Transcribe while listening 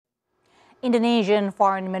Indonesian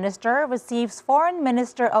Foreign Minister receives Foreign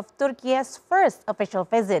Minister of Turkiye's first official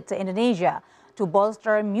visit to Indonesia to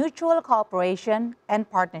bolster mutual cooperation and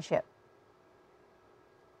partnership.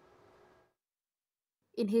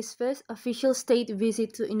 In his first official state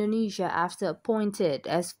visit to Indonesia after appointed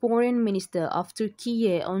as Foreign Minister of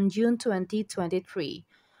Turkiye on June 2023,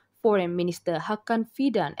 Foreign Minister Hakan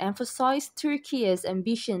Fidan emphasized Turkey's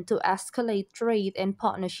ambition to escalate trade and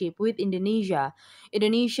partnership with Indonesia.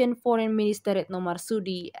 Indonesian Foreign Minister Retno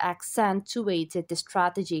Marsudi accentuated the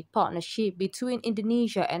strategic partnership between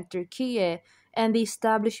Indonesia and Turkey and the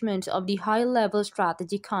establishment of the High-Level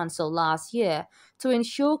Strategy Council last year to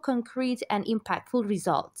ensure concrete and impactful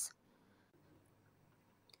results.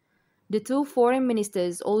 The two foreign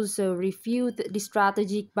ministers also reviewed the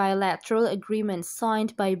strategic bilateral agreement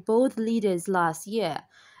signed by both leaders last year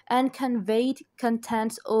and conveyed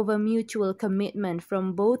content over mutual commitment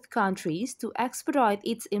from both countries to expedite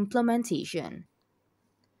its implementation.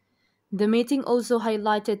 The meeting also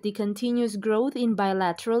highlighted the continuous growth in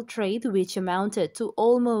bilateral trade, which amounted to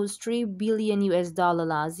almost $3 billion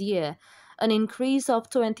last year, an increase of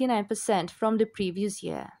 29% from the previous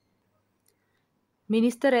year.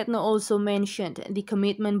 Minister Retno also mentioned the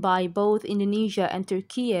commitment by both Indonesia and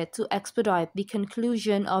Turkey to expedite the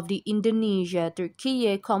conclusion of the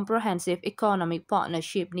Indonesia-Turkiye Comprehensive Economic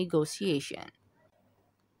Partnership negotiation.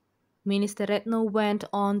 Minister Retno went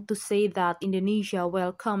on to say that Indonesia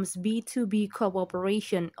welcomes B2B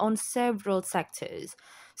cooperation on several sectors,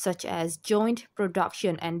 such as joint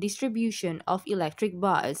production and distribution of electric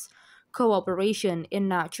bus, cooperation in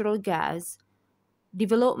natural gas,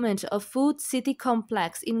 development of food city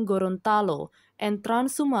complex in Gorontalo and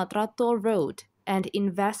Trans-Sumatra Toll Road, and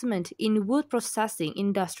investment in wood processing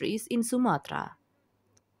industries in Sumatra.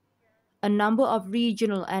 A number of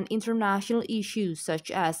regional and international issues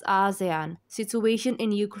such as ASEAN, situation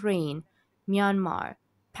in Ukraine, Myanmar,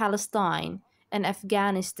 Palestine, and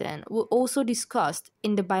Afghanistan were also discussed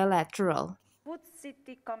in the bilateral.